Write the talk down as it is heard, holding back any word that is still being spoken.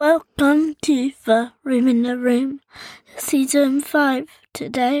Welcome to the Room in the Room, Season 5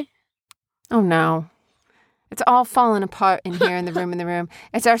 today. Oh no. It's all fallen apart in here in the room.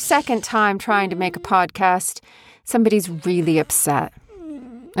 It's our second time trying to make a podcast. Somebody's really upset.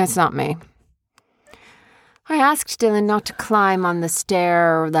 It's not me. I asked Dillon not to climb on the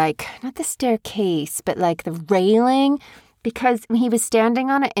stair, not the staircase, but the railing, because he was standing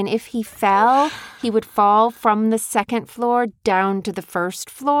on it, and if he fell, he would fall from the second floor down to the first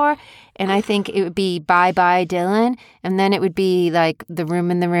floor, and I think it would be bye-bye Dillon, and then it would be the room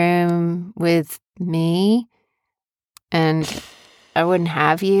in the room with me, and I wouldn't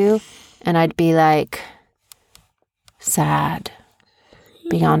have you, and I'd be sad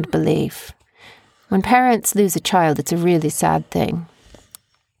beyond belief. When parents lose a child, it's a really sad thing.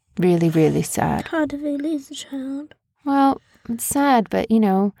 Really, really sad. How do they lose a child? Well, it's sad, but,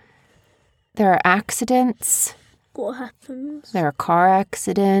 there are accidents. What happens? There are car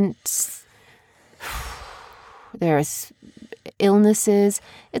accidents. There's illnesses.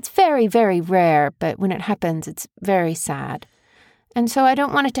 It's very, very rare, but when it happens, it's very sad. And so I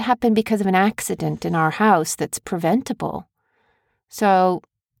don't want it to happen because of an accident in our house that's preventable. So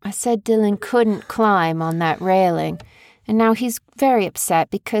I said Dillon couldn't climb on that railing, and now he's very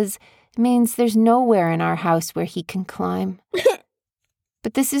upset because it means there's nowhere in our house where he can climb.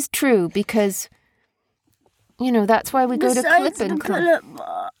 But this is true because, that's why we go to Clip and climb.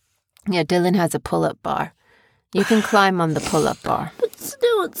 Yeah, Dillon has a pull-up bar. You can climb on the pull-up bar. But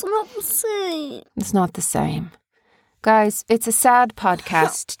still, it's not the same. It's not the same. Guys, it's a sad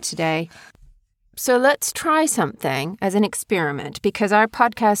podcast today. So let's try something as an experiment because our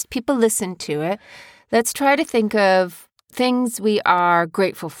podcast, people listen to it. Let's try to think of things we are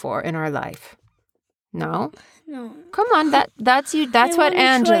grateful for in our life. No? No. Come on, that's you. That's what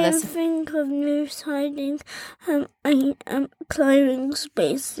Angela. I think of new exciting climbing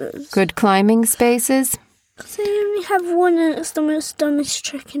spaces. Good climbing spaces. Because I only have one, and it's the most dumbest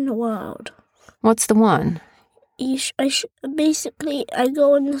trick in the world. What's the one? Basically, I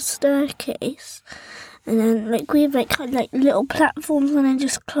go on the staircase, and then we have little platforms, and I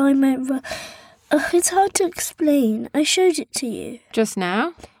just climb over. It's hard to explain. I showed it to you. Just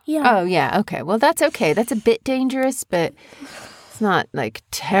now? Yeah. Oh, yeah. Okay. Well, that's okay. That's a bit dangerous, but it's not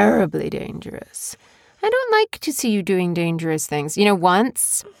terribly dangerous. I don't like to see you doing dangerous things.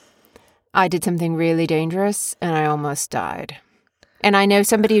 Once I did something really dangerous and I almost died. And I know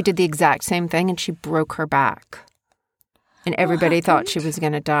somebody who did the exact same thing and she broke her back. And everybody thought she was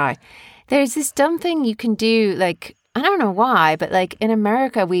going to die. There's this dumb thing you can do, I don't know why, but in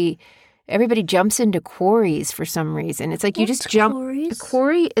America, everybody jumps into quarries for some reason. It's you just jump. Quarries? A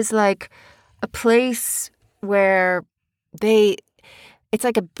quarry is a place where it's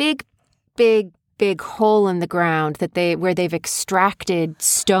a big, big, big hole in the ground where they've extracted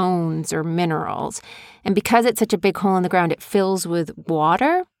stones or minerals. And because it's such a big hole in the ground, it fills with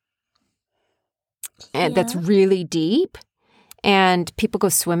water. And that's really deep. And people go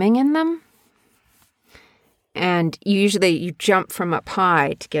swimming in them. And usually you jump from up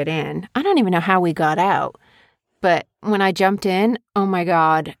high to get in. I don't even know how we got out. But when I jumped in, oh my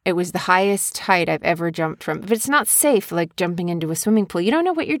God, it was the highest height I've ever jumped from. But it's not safe jumping into a swimming pool. You don't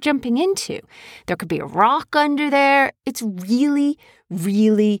know what you're jumping into. There could be a rock under there. It's really,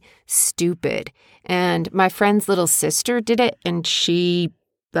 really stupid. And my friend's little sister did it, and she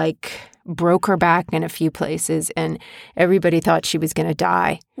broke her back in a few places, and everybody thought she was going to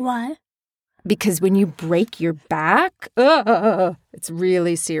die. Why? Because when you break your back, it's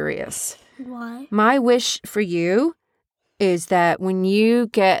really serious. Why? My wish for you is that when you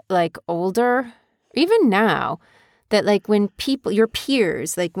get older, even now, that when people, your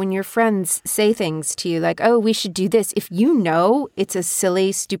peers, when your friends say things to you oh, we should do this, if you know it's a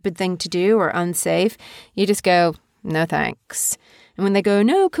silly, stupid thing to do or unsafe, you just go, no thanks. And when they go,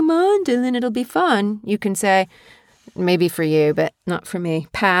 no, come on, Dillon, it'll be fun, you can say, maybe for you, but not for me.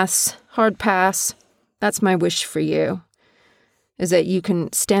 Pass. Hard pass. That's my wish for you, is that you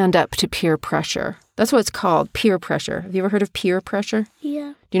can stand up to peer pressure. That's what it's called, peer pressure. Have you ever heard of peer pressure?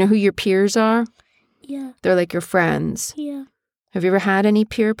 Yeah. Do you know who your peers are? Yeah. They're your friends. Yeah. Have you ever had any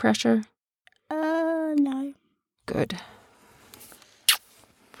peer pressure? No. Good.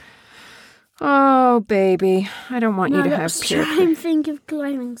 Oh, baby. I don't want you to have peer pressure. Let's try and think of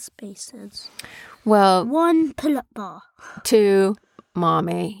climbing spaces. Well, 1, pull-up bar. 2,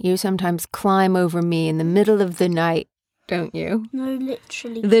 Mommy, you sometimes climb over me in the middle of the night, don't you? No,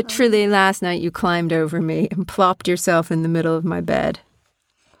 literally. Literally, last night you climbed over me and plopped yourself in the middle of my bed.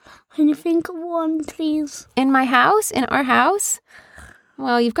 Can you think of one, please? In my house? In our house?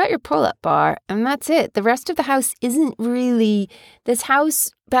 Well, you've got your pull-up bar, and that's it. The rest of the house isn't really... This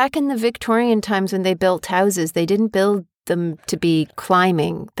house back in the Victorian times when they built houses, they didn't build them to be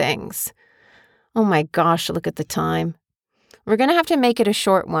climbing things. Oh my gosh, look at the time. We're going to have to make it a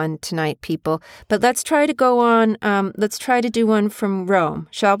short one tonight, people. But let's try to go on. Let's try to do one from Rome,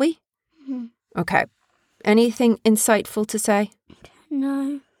 shall we? Mm-hmm. Okay. Anything insightful to say?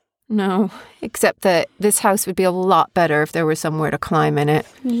 No, except that this house would be a lot better if there was somewhere to climb in it.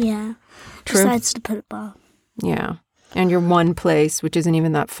 Yeah. True. Besides the pit bar. Yeah. And your one place, which isn't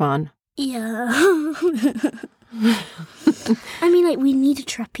even that fun. Yeah. I mean, like, we need a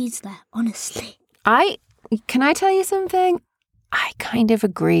trapeze there, honestly. Can I tell you something? I kind of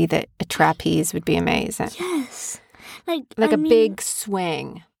agree that a trapeze would be amazing. Yes. Like a big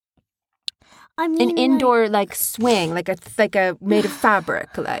swing. I mean, an indoor swing, like a made of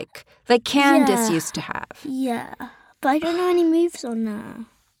fabric, like Candace used to have. Yeah, but I don't know any moves on there.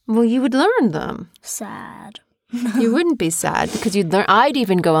 Well, you would learn them. Sad. You wouldn't be sad because you'd learn. I'd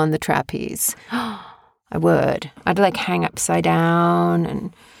even go on the trapeze. I would. I'd hang upside down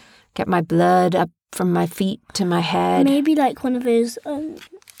and get my blood up from my feet to my head. Maybe one of those, those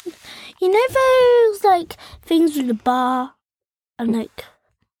things with a bar and that.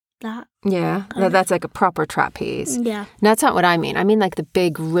 Yeah, that's like a proper trapeze. Yeah. No, that's not what I mean. I mean the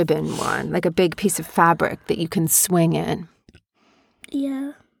big ribbon one, like a big piece of fabric that you can swing in.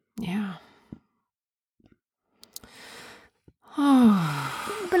 Yeah. Yeah.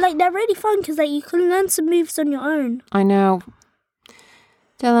 But they're really fun because you can learn some moves on your own. I know.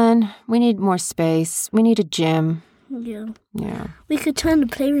 Dillon, we need more space. We need a gym. Yeah. Yeah. We could turn the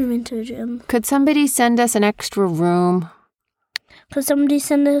playroom into a gym. Could somebody send us an extra room? Could somebody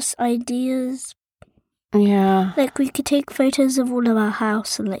send us ideas? Yeah. We could take photos of all of our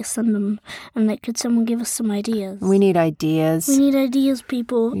house and send them. And could someone give us some ideas? We need ideas. We need ideas,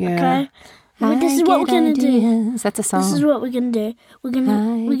 people. Yeah. Okay. Well, this is what we're gonna do. That's a song. This is what we're gonna do. We're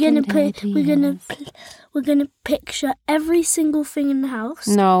gonna picture every single thing in the house.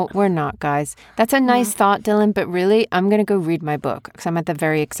 No, we're not, guys. That's a nice thought, Dillon. But really, I'm gonna go read my book because I'm at the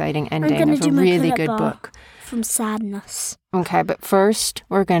very exciting ending of a really good book. From sadness. Okay, but first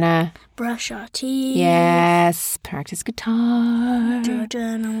we're gonna brush our teeth. Yes, practice guitar. Do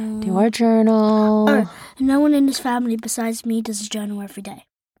our journal. Oh, no one in this family besides me does a journal every day.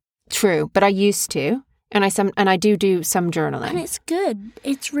 True, but I used to, and I do some journaling. And it's good.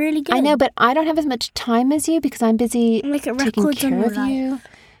 It's really good. I know, but I don't have as much time as you because I'm busy taking care of you.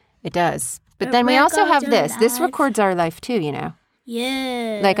 It does. But then we also have this. This records our life too, you know.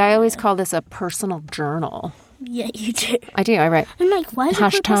 Yeah. I always call this a personal journal. Yeah, you do. I do. I write. I'm why is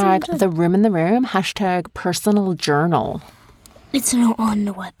it #, the room in the room, #, personal journal. It's not on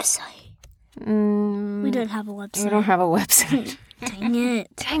the website. We don't have a website. We don't have a website. Dang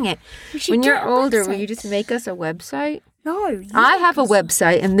it. Dang it. When you're older, will you just make us a website? No. I have a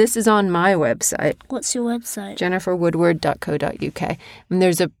website, and this is on my website. What's your website? jenniferwoodward.co.uk. And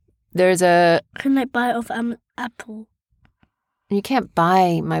there's a... Can I buy it off Apple? You can't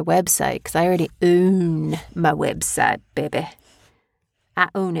buy my website because I already own my website, baby. I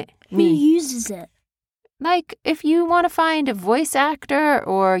own it. Me. Who uses it? If you want to find a voice actor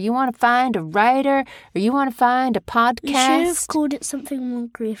or you want to find a writer or you want to find a podcast. You should have called it something more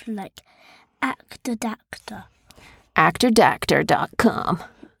creative Actordactor. Actordactor.com.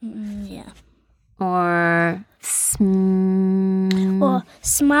 Yeah. Or... Or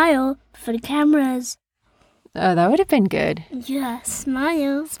Smile for the cameras. Oh, that would have been good. Yeah,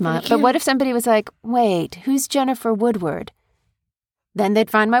 Smile. But what if somebody was like, wait, who's Jennifer Woodward? Then they'd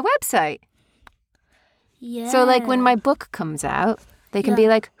find my website. Yeah. So, when my book comes out, they can be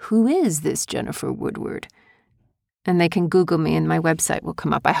like, who is this Jennifer Woodward? And they can Google me and my website will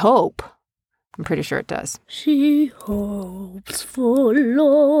come up. I hope. I'm pretty sure it does. She hopes for the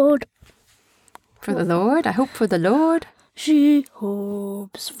Lord. For the Lord? I hope for the Lord. She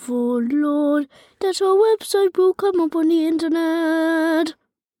hopes for the Lord that her website will come up on the internet.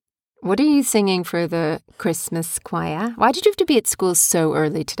 What are you singing for the Christmas choir? Why did you have to be at school so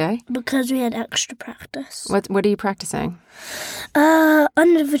early today? Because we had extra practice. What are you practicing?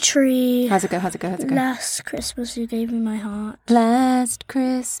 Under the tree. How's it go? Last Christmas you gave me my heart. Last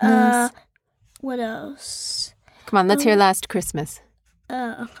Christmas. What else? Come on, let's hear Last Christmas.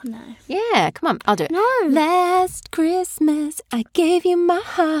 No. Yeah, come on, I'll do it. No. Last Christmas, I gave you my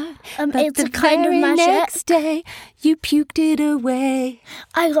heart. But it's the a kind of very magic. next day, you puked it away.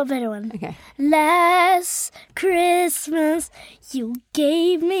 I got a better one. Okay. Last Christmas, you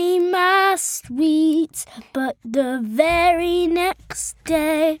gave me my sweets, but the very next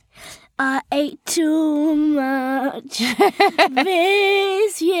day, I ate too much.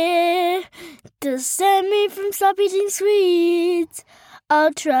 This year, to save me from stop eating sweets,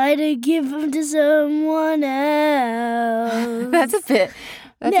 I'll try to give them to someone else. That's a bit.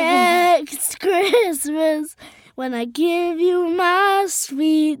 Next Christmas, when I give you my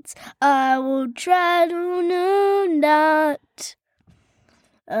sweets, I will try to not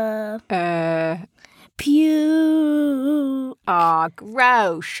puke. Aw,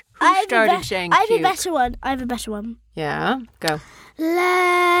 gross. Who started saying I have puke? I have a better one. Yeah, go.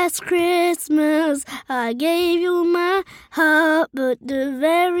 Last Christmas, I gave you my heart, but the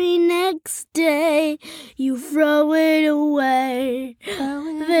very next day, you throw it away.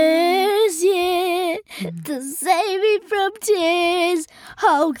 This year, to save me from tears,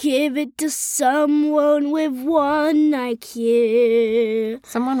 I'll give it to someone with one IQ.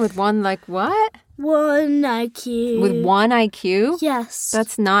 Someone with one, like what? One IQ. With one IQ? Yes.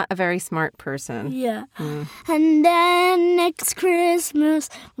 That's not a very smart person. Yeah. And then next Christmas,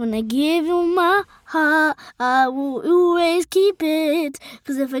 when I give you my heart, I will always keep it.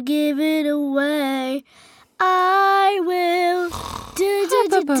 'Cause if I give it away, I will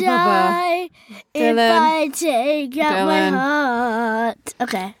die if Dillon. I take out Dillon. my heart.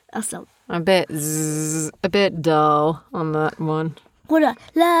 Okay, I'll stop. A bit dull on that one. What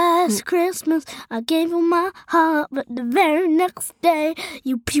last Christmas, I gave you my heart, but the very next day,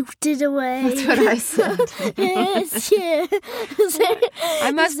 you puked it away. That's what I said. Yes, yeah.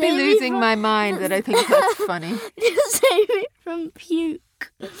 I must be losing my mind that I think that's funny. Save me from puke.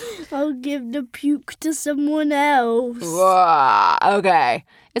 I'll give the puke to someone else. Whoa, okay.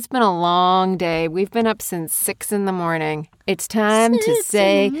 It's been a long day. We've been up since 6 a.m. It's time to 6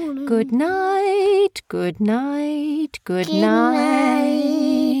 say in the morning. good night, good night, good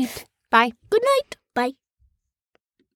night. Bye. Good night. Bye.